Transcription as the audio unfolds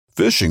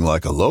Fishing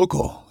like a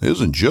local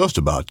isn't just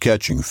about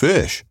catching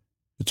fish.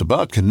 It's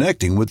about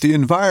connecting with the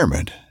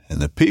environment and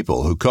the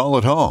people who call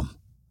it home.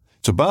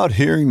 It's about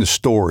hearing the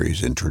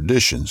stories and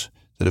traditions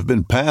that have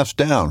been passed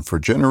down for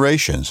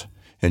generations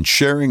and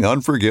sharing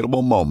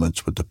unforgettable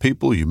moments with the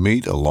people you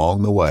meet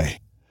along the way.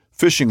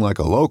 Fishing like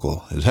a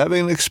local is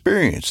having an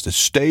experience that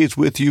stays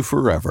with you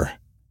forever.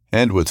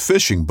 And with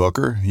Fishing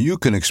Booker, you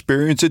can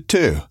experience it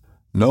too,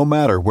 no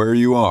matter where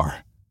you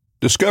are.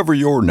 Discover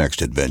your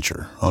next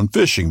adventure on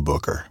Fishing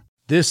Booker.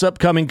 This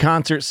upcoming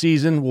concert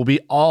season will be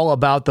all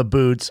about the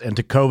boots, and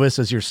Tecovas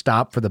is your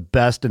stop for the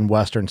best in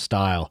Western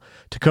style.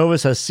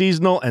 Tecovas has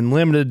seasonal and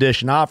limited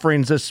edition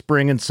offerings this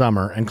spring and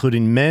summer,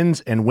 including men's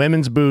and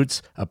women's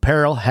boots,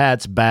 apparel,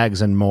 hats,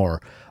 bags, and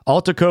more.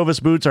 All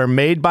Tecovas boots are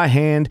made by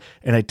hand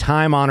in a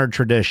time-honored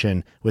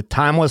tradition with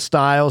timeless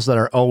styles that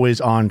are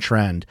always on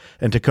trend.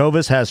 And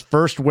Tecovas has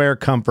first wear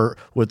comfort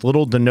with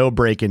little to no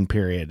break-in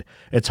period.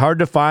 It's hard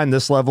to find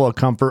this level of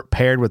comfort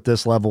paired with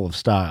this level of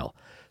style.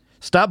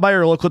 Stop by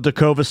your local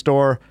Tecovas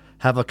store,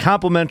 have a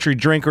complimentary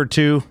drink or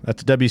two,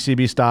 that's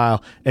WCB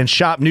style, and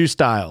shop new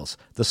styles.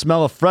 The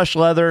smell of fresh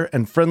leather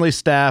and friendly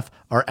staff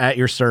are at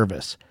your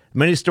service.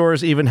 Many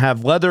stores even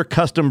have leather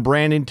custom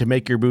branding to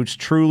make your boots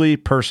truly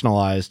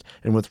personalized.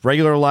 And with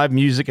regular live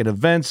music and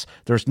events,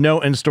 there's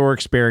no in-store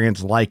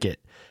experience like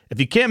it.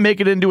 If you can't make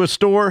it into a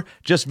store,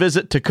 just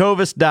visit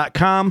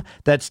tecovas.com.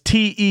 That's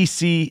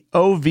TECOVAS.com.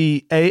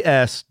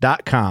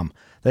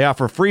 They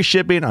offer free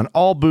shipping on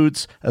all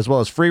boots, as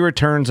well as free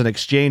returns and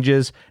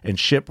exchanges, and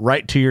ship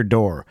right to your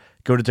door.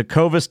 Go to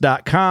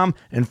tecovas.com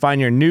and find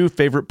your new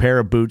favorite pair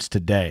of boots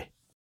today.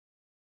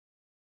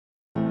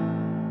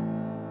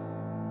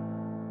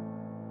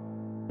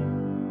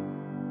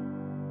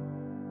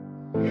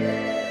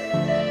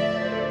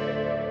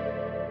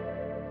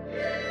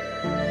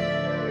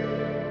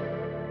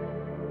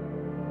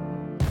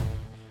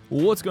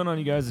 What's going on,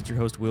 you guys? It's your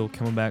host, Will,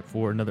 coming back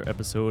for another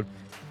episode.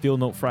 Field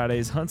Note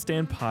Fridays Hunt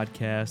Stand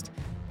Podcast,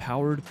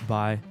 powered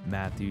by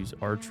Matthews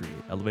Archery,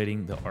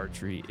 elevating the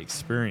archery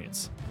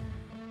experience.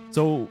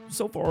 So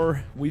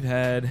far, we've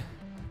had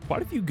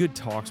quite a few good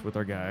talks with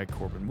our guy,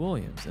 Corbin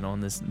Williams. And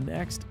on this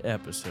next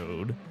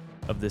episode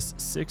of this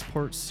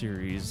 6-part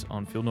series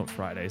on Field Note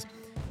Fridays,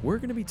 we're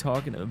going to be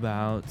talking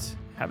about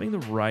having the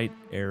right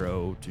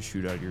arrow to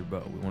shoot out your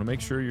bow. We want to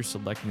make sure you're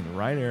selecting the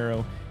right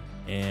arrow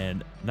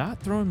and not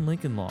throwing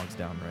Lincoln logs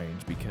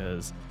downrange,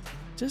 because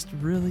it just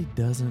really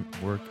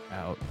doesn't work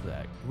out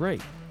that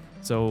great.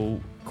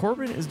 So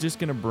Corbin is just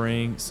going to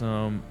bring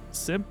some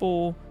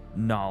simple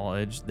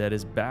knowledge that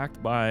is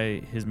backed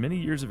by his many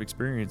years of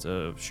experience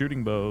of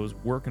shooting bows,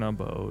 working on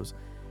bows,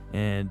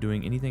 and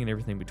doing anything and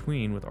everything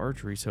between with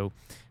archery. So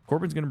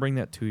Corbin's going to bring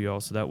that to y'all,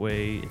 so that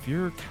way if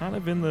you're kind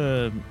of in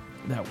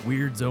that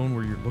weird zone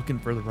where you're looking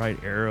for the right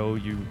arrow,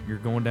 you're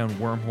going down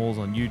wormholes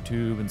on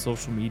YouTube and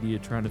social media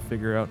trying to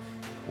figure out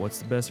what's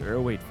the best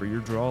arrow weight for your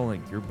draw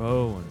length, your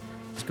bow, and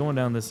just going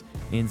down this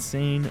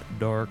insane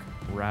dark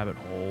rabbit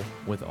hole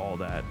with all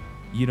that.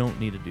 You don't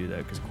need to do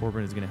that, because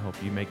Corbin is going to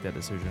help you make that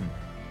decision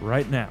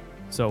right now.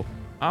 So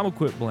I'm going to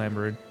quit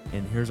blabbering,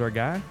 and here's our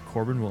guy,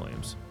 Corbin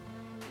Williams.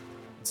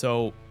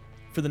 So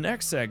for the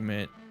next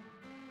segment,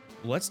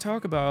 let's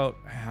talk about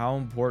how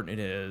important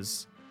it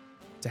is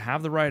to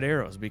have the right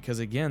arrows, because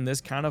again, this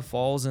kind of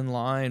falls in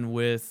line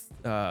with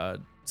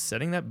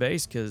setting that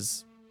base,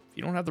 because if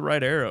you don't have the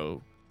right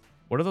arrow,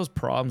 what are those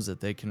problems that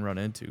they can run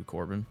into,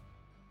 Corbin?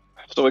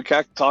 So we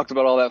talked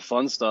about all that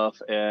fun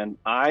stuff, and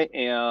I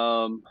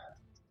am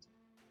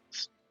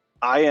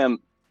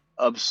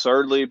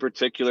absurdly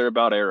particular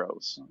about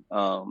arrows.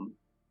 I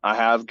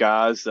have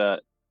guys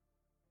that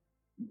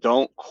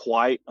don't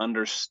quite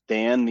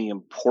understand the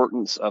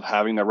importance of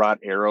having the right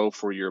arrow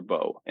for your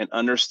bow, and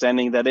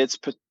understanding that it's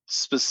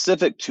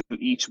specific to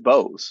each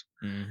bows.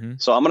 Mm-hmm.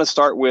 So I'm going to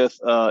start with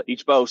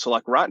each bow. So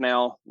like right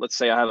now, let's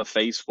say I have a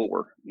phase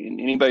 4.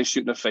 Anybody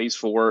shooting a phase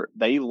 4,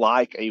 they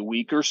like a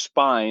weaker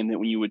spine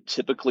than you would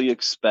typically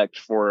expect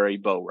for a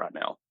bow right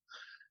now.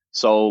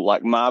 So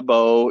like my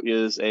bow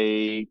is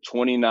a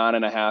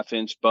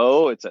 29.5-inch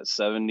bow. It's at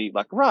 70,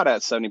 like right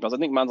at 70 pounds. I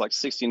think mine's like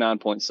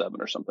 69.7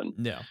 or something.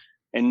 Yeah.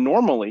 And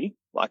normally,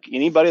 like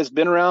anybody that's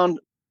been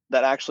around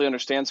that actually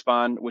understands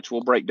spine, which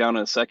we'll break down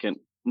in a second,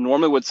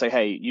 normally would say,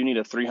 hey, you need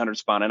a 300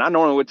 spine. And I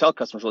normally would tell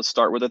customers, let's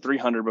start with a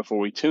 300 before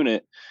we tune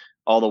it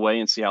all the way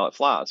and see how it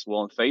flies.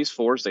 Well, in phase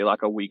 4s, they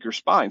like a weaker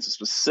spine. So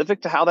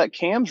specific to how that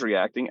cam's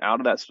reacting out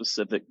of that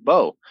specific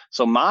bow.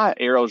 So my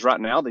arrows right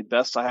now, the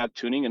best I have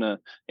tuning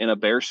in a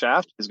bear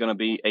shaft is going to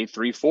be a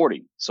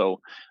 340. So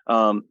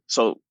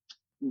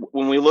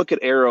when we look at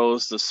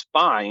arrows, the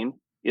spine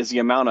is the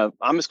amount of,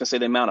 I'm just going to say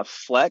the amount of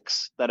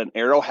flex that an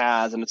arrow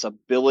has and its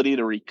ability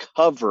to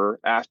recover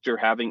after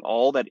having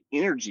all that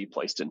energy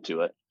placed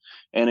into it.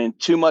 And in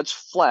too much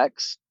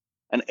flex,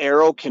 an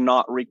arrow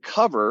cannot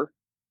recover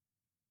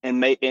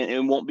and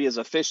it won't be as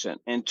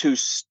efficient. And too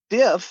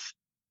stiff,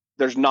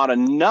 there's not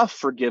enough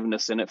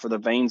forgiveness in it for the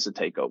veins to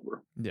take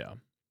over. Yeah.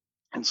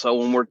 And so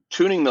when we're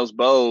tuning those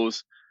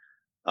bows,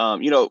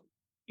 you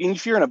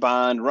if you're in a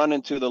bind, run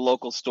into the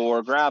local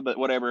store, grab it,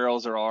 whatever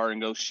arrows there are,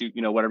 and go shoot,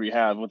 whatever you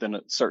have within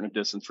a certain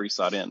distance, free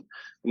sight in.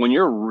 When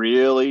you're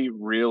really,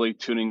 really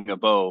tuning a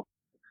bow,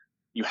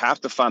 you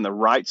have to find the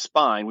right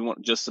spine. We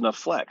want just enough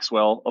flex.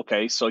 Well,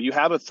 okay, so you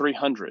have a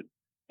 300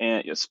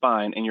 and a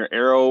spine, and your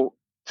arrow,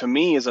 to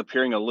me, is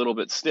appearing a little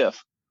bit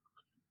stiff.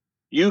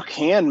 You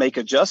can make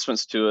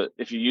adjustments to it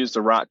if you use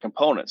the right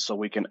components. So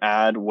we can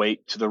add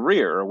weight to the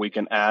rear, or we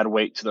can add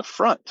weight to the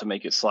front to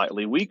make it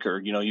slightly weaker.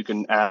 You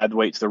can add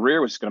weight to the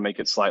rear, which is going to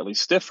make it slightly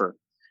stiffer.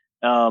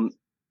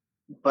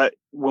 But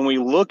when we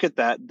look at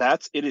that,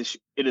 it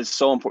is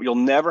so important.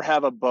 You'll never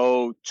have a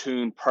bow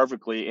tuned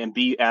perfectly and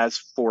be as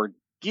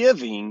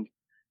forgiving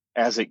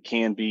as it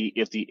can be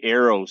if the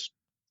arrows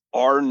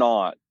are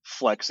not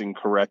flexing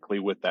correctly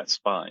with that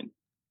spine.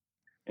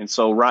 And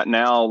so right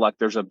now, like,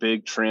 there's a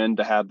big trend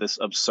to have this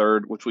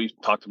absurd, which we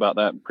talked about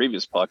that in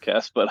previous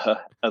podcasts, but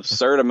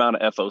absurd amount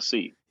of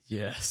FOC.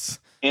 Yes.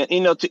 And,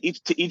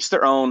 to each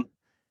their own,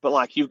 but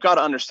like, you've got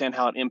to understand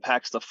how it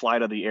impacts the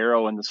flight of the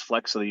arrow and this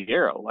flex of the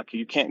arrow. Like,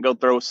 you can't go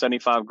throw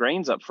 75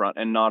 grains up front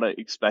and not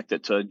expect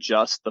it to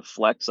adjust the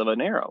flex of an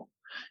arrow.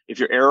 If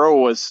your arrow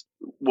was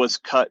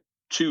cut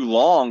too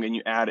long and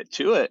you add it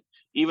to it,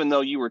 even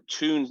though you were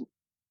tuned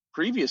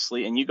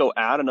previously, and you go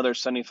add another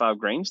 75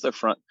 grains to the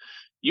front,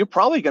 you're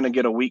probably going to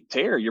get a weak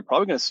tear. You're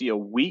probably going to see a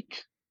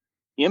weak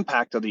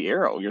impact of the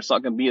arrow. It's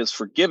not going to be as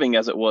forgiving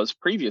as it was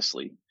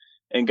previously.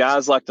 And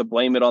guys like to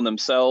blame it on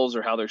themselves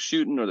or how they're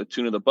shooting or the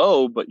tune of the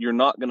bow, but you're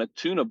not going to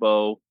tune a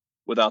bow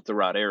without the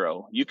right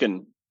arrow. You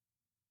can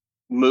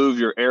move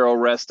your arrow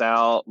rest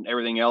out and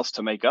everything else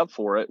to make up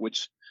for it,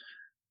 which,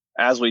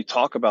 as we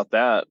talk about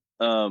that,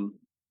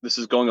 this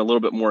is going a little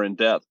bit more in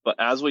depth. But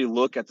as we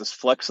look at this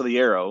flex of the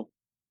arrow,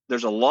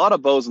 there's a lot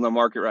of bows in the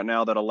market right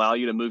now that allow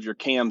you to move your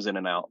cams in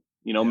and out.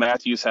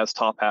 Mathews has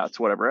top hats,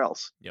 whatever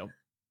else. Yep.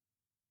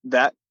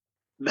 That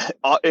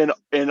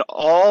in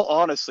all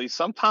honesty,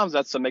 sometimes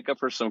that's to make up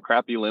for some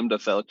crappy limb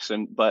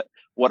deflection. But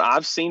what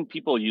I've seen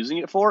people using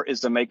it for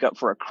is to make up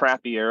for a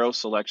crappy arrow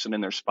selection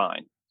in their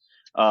spine.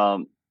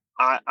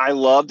 I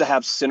love to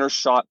have center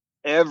shot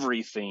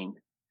everything.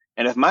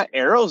 And if my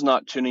arrow's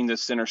not tuning the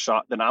center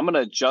shot, then I'm going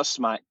to adjust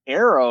my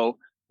arrow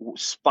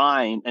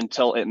spine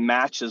until it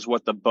matches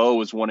what the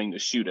bow is wanting to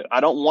shoot it. I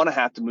don't want to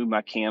have to move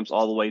my cams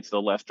all the way to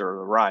the left or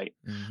the right.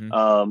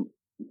 Mm-hmm.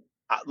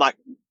 Like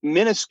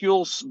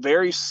minuscule,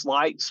 very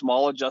slight,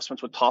 small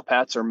adjustments with top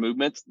hats or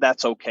movements,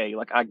 that's okay.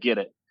 Like, I get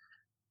it.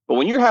 But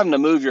when you're having to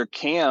move your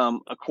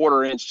cam a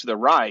quarter inch to the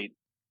right,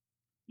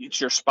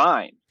 it's your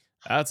spine.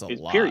 That's a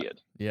lot.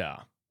 Period.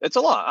 Yeah. It's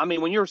a lot. I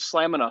mean, when you're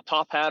slamming a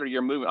top hat or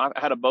you're moving, I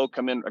had a bow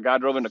come in, a guy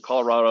drove into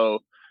Colorado.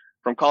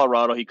 From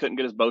Colorado, he couldn't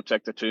get his bow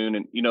tech to tune.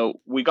 And,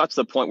 we got to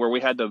the point where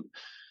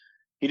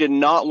he did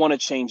not want to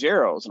change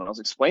arrows. And I was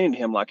explaining to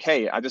him, like,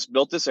 hey, I just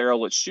built this arrow.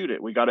 Let's shoot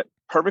it. We got it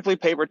perfectly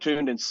paper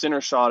tuned and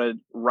center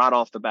shotted right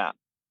off the bat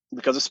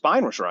because the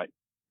spine was right.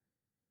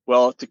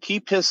 Well, to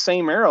keep his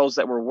same arrows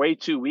that were way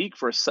too weak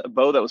for a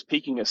bow that was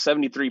peaking at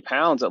 73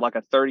 pounds at like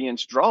a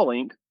 30-inch draw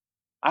length,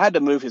 I had to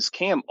move his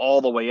cam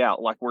all the way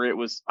out, like where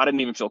I didn't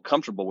even feel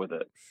comfortable with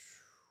it.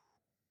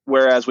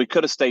 Whereas we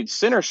could have stayed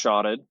center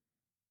shotted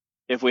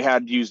if we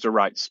had used the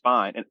right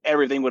spine, and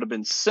everything would have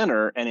been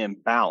center and in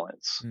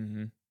balance.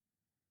 Mm-hmm.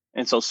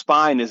 And so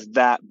spine is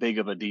that big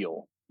of a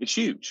deal. It's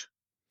huge.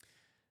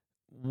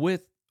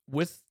 With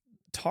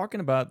talking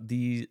about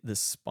the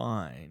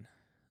spine,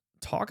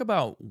 talk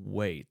about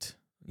weight.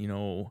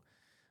 Okay.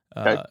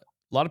 A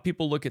lot of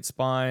people look at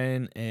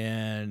spine,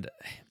 and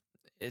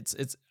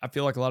it's I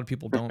feel like a lot of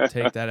people don't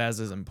take that as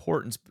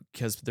importance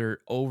because they're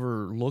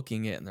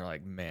overlooking it, and they're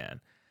like,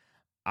 man,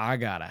 I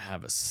gotta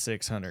have a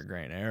 600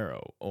 grain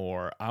arrow,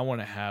 or I want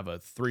to have a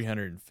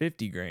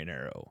 350 grain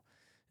arrow.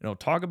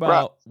 Talk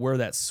about where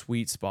that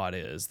sweet spot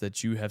is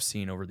that you have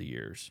seen over the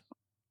years.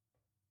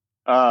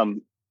 I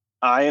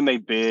am a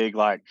big,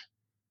 like,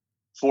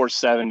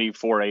 470,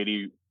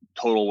 480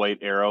 total weight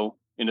arrow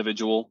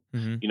individual.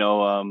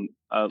 Mm-hmm.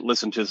 I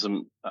listened to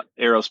some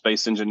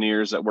aerospace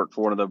engineers that work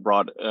for one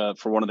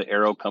of the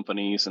aero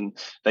companies, and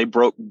they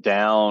broke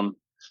down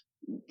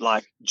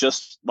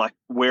just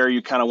where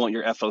you kind of want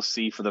your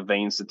FOC for the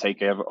vanes to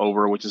take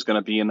over, which is going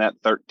to be in that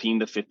 13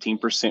 to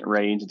 15%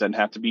 range. It doesn't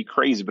have to be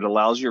crazy, but it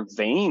allows your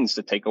vanes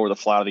to take over the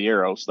flight of the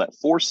arrow. So that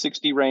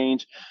 460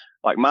 range,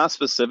 like my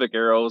specific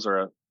arrows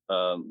are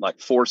like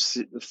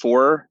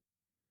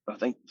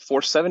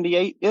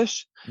 478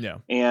 ish. Yeah.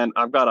 And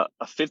I've got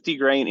a 50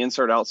 grain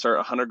insert outsert,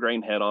 100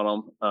 grain head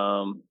on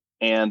them.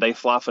 And they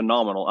fly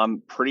phenomenal.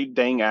 I'm pretty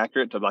dang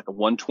accurate to like a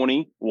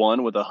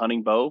 121 with a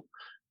hunting bow.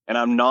 And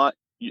I'm not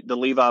the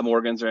Levi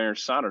Morgans or Aaron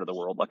Snyder of the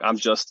world. Like, I'm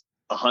just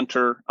a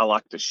hunter. I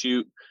like to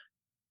shoot,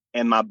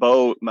 and my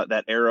bow,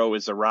 that arrow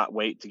is the right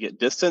weight to get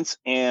distance.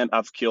 And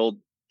I've killed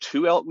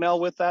 2 elk now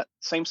with that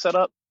same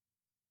setup.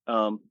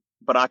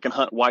 But I can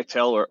hunt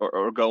whitetail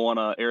or go on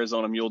a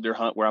Arizona mule deer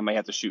hunt where I may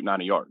have to shoot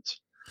 90 yards.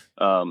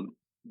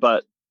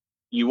 But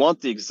you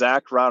want the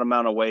exact right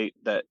amount of weight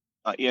that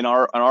on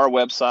our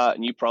website,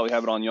 and you probably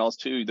have it on y'all's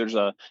too. There's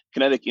a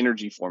kinetic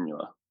energy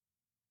formula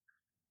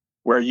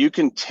where you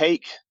can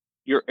take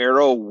your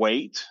arrow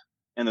weight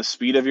and the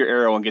speed of your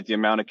arrow and get the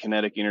amount of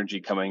kinetic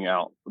energy coming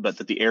out that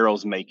the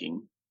arrow's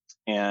making.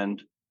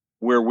 And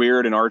we're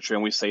weird in archery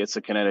and we say it's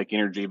a kinetic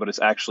energy, but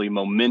it's actually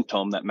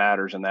momentum that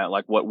matters in that.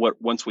 Like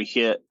what once we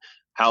hit,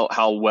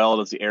 how well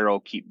does the arrow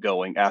keep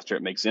going after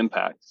it makes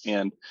impact?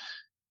 And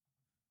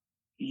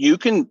you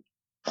can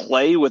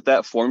play with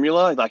that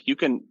formula. Like you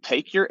can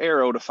take your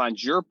arrow to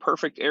find your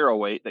perfect arrow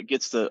weight that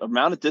gets the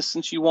amount of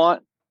distance you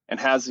want and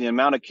has the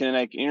amount of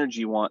kinetic energy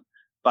you want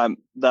by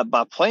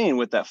playing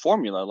with that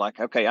formula. Like,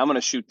 okay, I'm going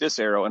to shoot this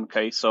arrow. And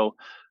okay, so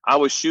I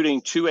was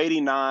shooting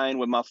 289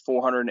 with my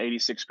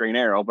 486 grain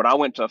arrow, but I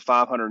went to a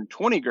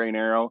 520 grain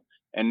arrow,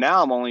 and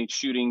now I'm only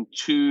shooting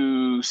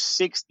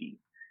 260.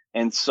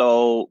 And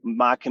so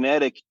my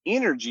kinetic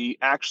energy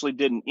actually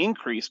didn't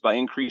increase by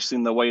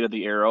increasing the weight of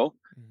the arrow.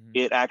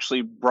 It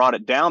actually brought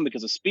it down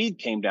because the speed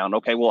came down.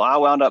 Okay, well, I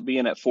wound up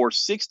being at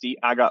 460.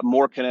 I got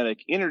more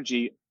kinetic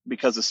energy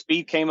because the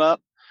speed came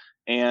up.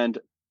 And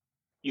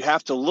you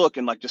have to look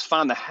and like just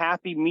find the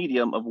happy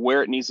medium of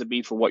where it needs to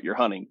be for what you're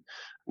hunting.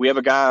 We have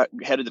a guy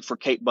headed for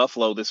Cape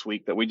Buffalo this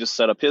week that we just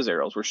set up his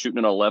arrows. We're shooting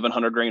an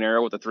 1100 grain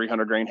arrow with a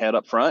 300 grain head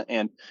up front.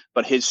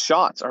 But his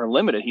shots are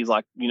limited. He's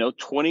like,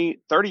 20,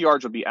 30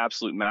 yards would be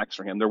absolute max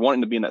for him. They're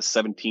wanting to be in that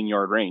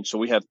 17-yard range. So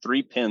we have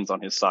 3 pins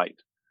on his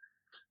sight.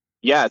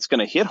 Yeah, it's going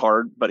to hit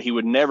hard, but he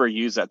would never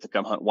use that to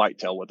come hunt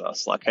whitetail with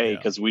us. Like, hey,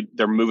 because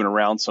they're moving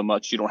around so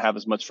much, you don't have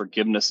as much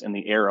forgiveness in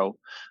the arrow.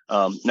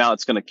 Now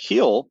it's going to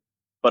kill,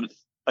 but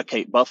a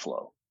Cape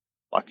Buffalo,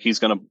 like he's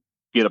going to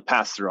get a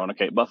pass through on a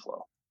Cape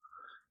Buffalo.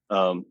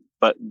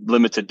 But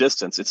limited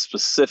distance, it's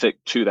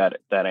specific to that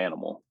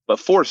animal. But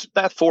for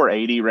that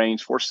 480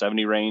 range,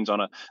 470 range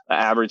on an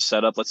average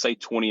setup, let's say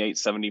 28,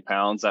 70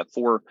 pounds, that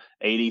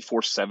 480,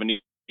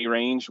 470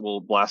 range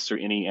will blast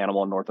through any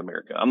animal in North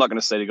America. I'm not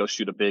going to say to go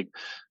shoot a big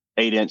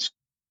 8-inch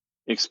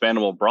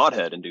expandable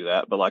broadhead and do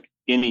that, but like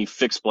any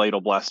fixed blade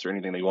will blast through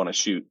anything that you want to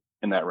shoot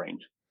in that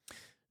range.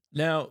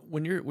 Now,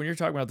 when you're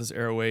talking about this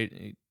arrow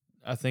weight,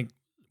 I think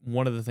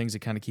one of the things to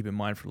kind of keep in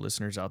mind for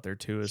listeners out there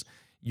too is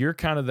you're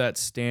kind of that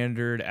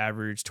standard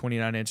average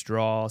 29-inch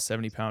draw,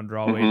 70-pound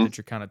draw weight that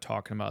you're kind of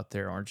talking about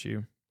there, aren't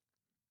you?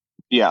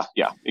 Yeah,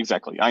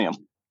 exactly. I am.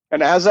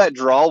 And as that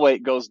draw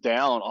weight goes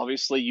down,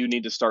 obviously you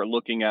need to start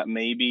looking at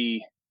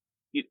maybe,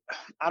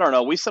 I don't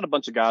know, we set a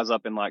bunch of guys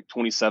up in like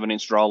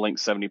 27-inch draw length,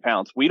 70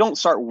 pounds. We don't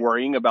start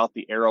worrying about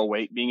the arrow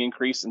weight being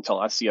increased until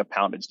I see a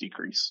poundage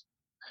decrease.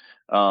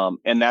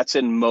 And that's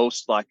in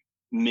most like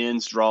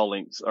men's draw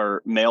lengths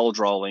or male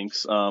draw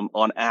lengths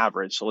on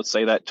average. So let's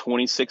say that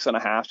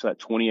 26.5 to that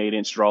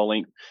 28-inch draw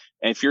length.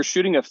 And if you're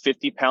shooting a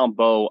 50-pound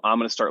bow, I'm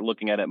going to start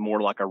looking at it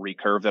more like a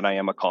recurve than I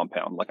am a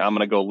compound. Like I'm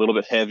going to go a little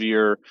bit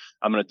heavier.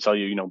 I'm going to tell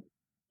you,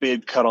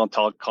 big cut on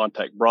top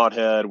contact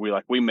broadhead.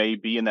 We may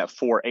be in that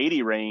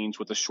 480 range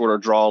with a shorter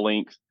draw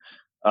length,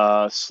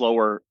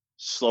 slower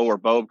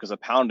bow because the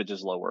poundage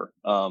is lower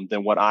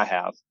than what I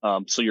have.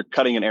 So you're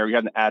cutting an arrow. You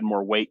have to add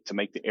more weight to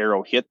make the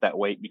arrow hit that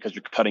weight because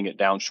you're cutting it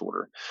down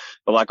shorter.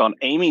 But like on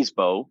Amy's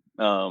bow,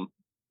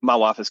 my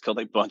wife has killed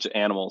a bunch of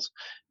animals,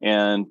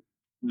 and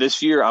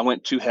this year I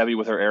went too heavy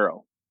with her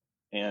arrow.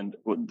 And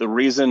the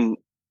reason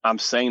I'm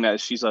saying that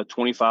is she's a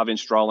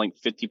 25-inch draw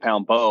length,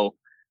 50-pound bow.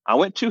 I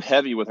went too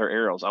heavy with her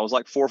arrows. I was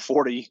like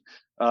 440.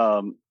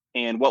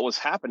 And what was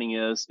happening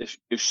is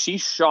if she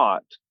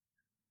shot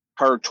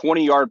her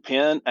 20-yard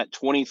pin at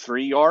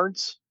 23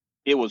 yards,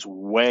 it was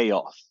way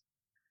off.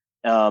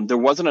 There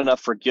wasn't enough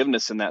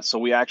forgiveness in that. So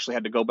we actually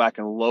had to go back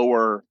and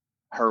lower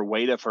her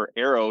weight of her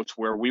arrow to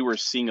where we were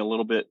seeing a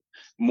little bit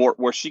more,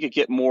 where she could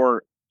get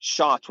more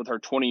shots with her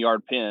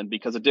 20-yard pin,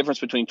 because the difference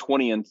between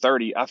 20 and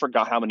 30, I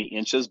forgot how many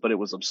inches, but it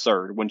was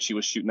absurd when she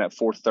was shooting that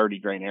 430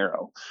 grain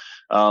arrow.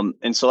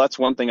 And so that's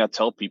one thing I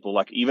tell people,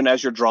 like, even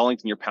as your draw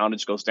length and your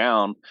poundage goes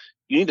down,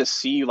 you need to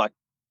see like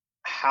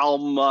how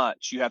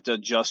much you have to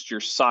adjust your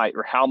sight,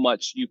 or how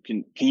much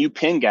can you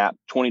pin gap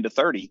 20 to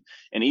 30.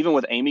 And even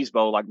with Amy's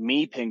bow, like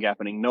me pin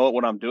gapping, know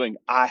what I'm doing,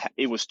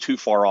 it was too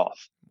far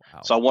off.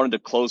 Wow. So I wanted to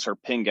close her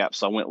pin gap,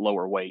 so I went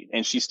lower weight,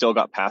 and she still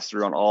got passed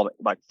through on all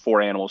like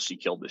 4 animals she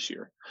killed this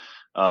year.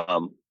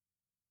 And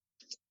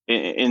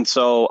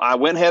so I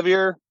went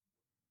heavier,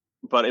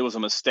 but it was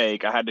a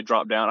mistake. I had to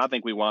drop down. I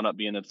think we wound up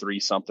being a 3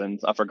 something.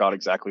 I forgot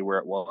exactly where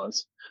it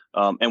was.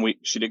 And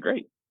she did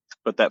great.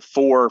 But that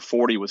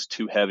 440 was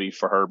too heavy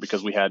for her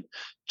because we had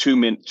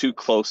too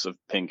close of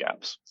pin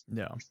gaps.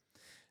 Yeah.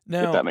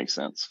 Now, if that makes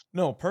sense.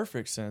 No,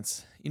 perfect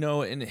sense.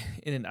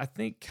 And I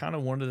think kind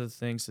of one of the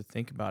things to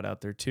think about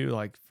out there too,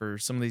 like for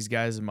some of these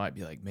guys, it might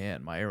be like,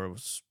 man, my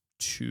arrow's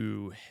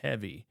too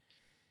heavy.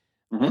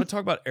 I want to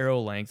talk about arrow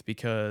length,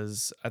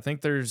 because I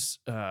think there's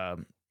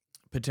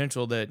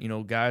potential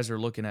that, guys are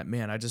looking at,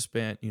 man, I just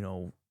spent,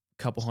 a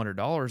couple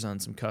 $100 on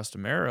some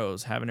custom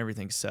arrows, having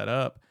everything set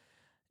up.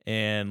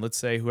 And let's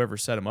say whoever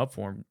set them up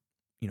for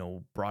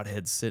him,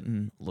 broadhead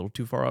sitting a little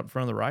too far out in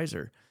front of the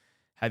riser.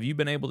 Have you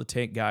been able to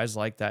take guys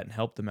like that and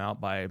help them out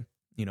by,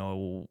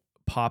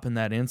 popping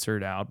that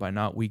insert out, by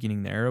not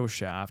weakening the arrow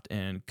shaft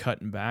and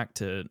cutting back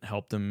to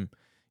help them,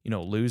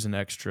 lose an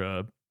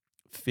extra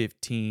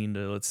 15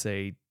 to, let's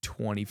say,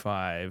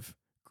 25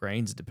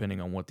 grains, depending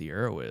on what the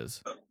arrow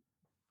is.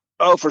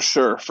 Oh, for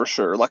sure.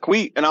 Like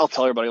and I'll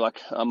tell everybody, like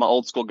my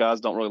old school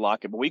guys don't really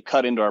like it, but we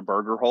cut into our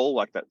burger hole,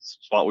 like that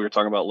spot we were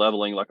talking about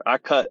leveling. Like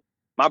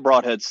my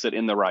broadheads sit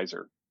in the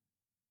riser.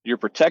 You're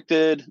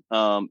protected.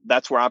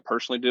 That's where I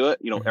personally do it.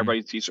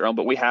 Everybody teaches their own,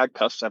 but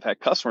I've had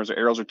customers, their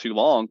arrows are too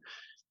long,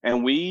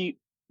 and we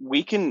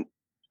can.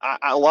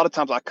 A lot of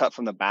times I cut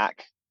from the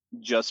back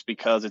just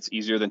because it's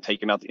easier than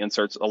taking out the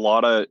inserts. A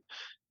lot of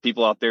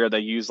people out there, they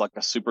use like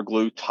a super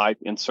glue type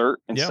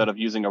insert instead of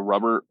using a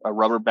rubber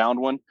bound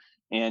one.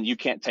 And you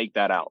can't take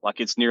that out. Like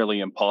it's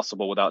nearly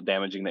impossible without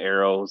damaging the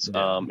arrows.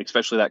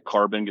 Especially that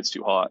carbon gets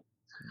too hot.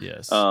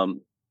 Yes.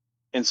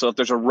 And so if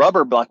there's a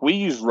rubber, like we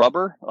use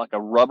rubber, like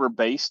a rubber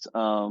based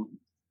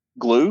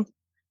glue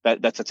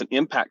that's an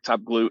impact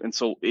type glue. And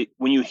so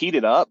when you heat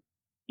it up,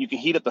 you can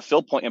heat up the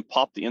fill point and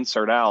pop the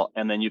insert out,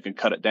 and then you can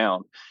cut it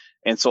down.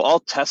 And so I'll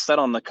test that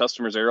on the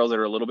customer's arrows that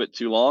are a little bit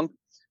too long.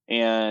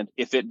 And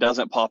if it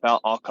doesn't pop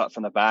out, I'll cut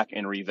from the back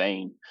and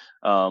revein.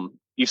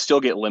 You still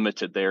get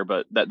limited there,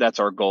 but that's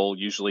our goal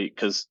usually,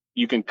 because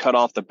you can cut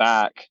off the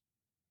back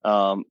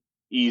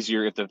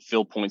easier if the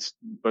fill points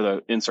or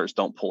the inserts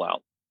don't pull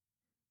out.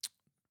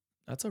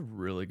 That's a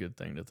really good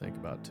thing to think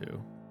about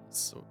too.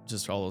 So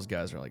just all those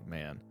guys are like,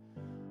 man,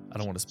 I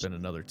don't want to spend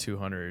another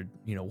 200,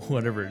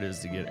 whatever it is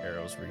to get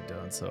arrows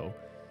redone. So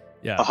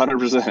yeah,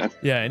 100%.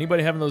 Yeah.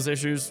 Anybody having those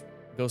issues,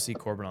 go see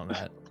Corbin on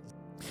that.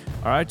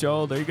 All right,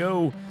 y'all, there you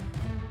go.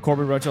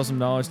 Corbin brought y'all some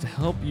knowledge to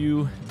help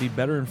you be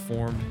better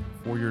informed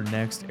for your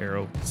next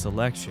arrow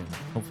selection.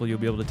 Hopefully you'll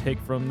be able to take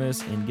from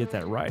this and get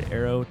that right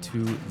arrow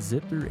to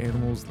zip through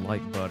animals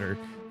like butter,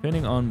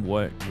 depending on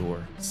what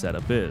your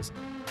setup is.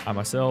 I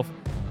myself,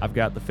 I've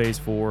got the Phase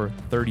 4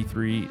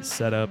 33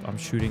 setup. I'm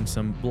shooting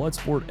some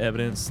Bloodsport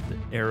evidence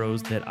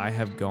arrows that I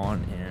have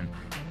gone and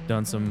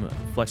done some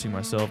fleshing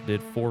myself,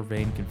 did 4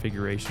 vein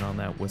configuration on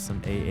that with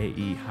some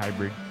AAE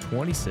hybrid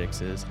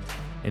 26s.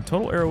 And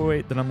total arrow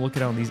weight that I'm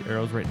looking at on these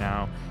arrows right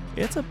now,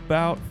 it's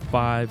about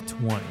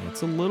 520.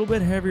 It's a little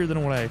bit heavier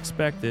than what I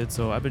expected,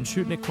 so I've been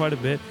shooting it quite a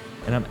bit,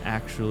 and I'm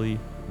actually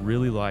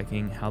really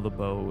liking how the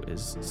bow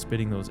is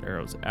spitting those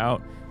arrows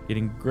out,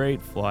 getting great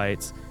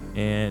flights,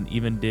 and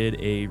even did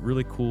a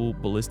really cool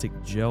ballistic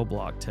gel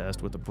block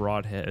test with the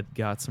broadhead.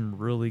 Got some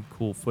really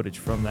cool footage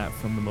from that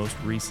from the most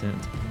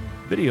recent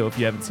video. If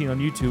you haven't seen on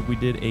YouTube, we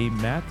did a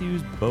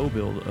Mathews bow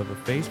build of a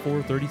Phase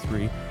 4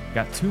 33.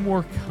 Got 2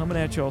 more coming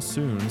at y'all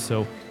soon,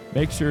 so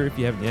make sure, if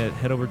you haven't yet,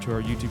 head over to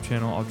our YouTube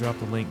channel. I'll drop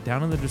the link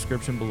down in the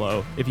description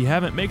below. If you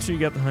haven't, make sure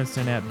you got the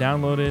HuntStand app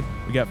downloaded.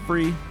 We got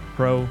free,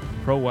 pro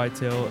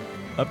whitetail.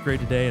 Upgrade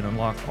today and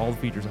unlock all the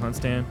features of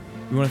HuntStand.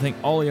 We want to thank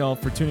all of y'all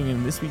for tuning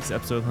in this week's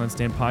episode of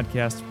HuntStand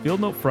Podcast,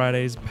 Field Note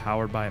Fridays,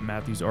 powered by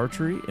Mathews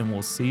Archery, and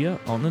we'll see you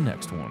on the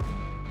next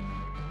one.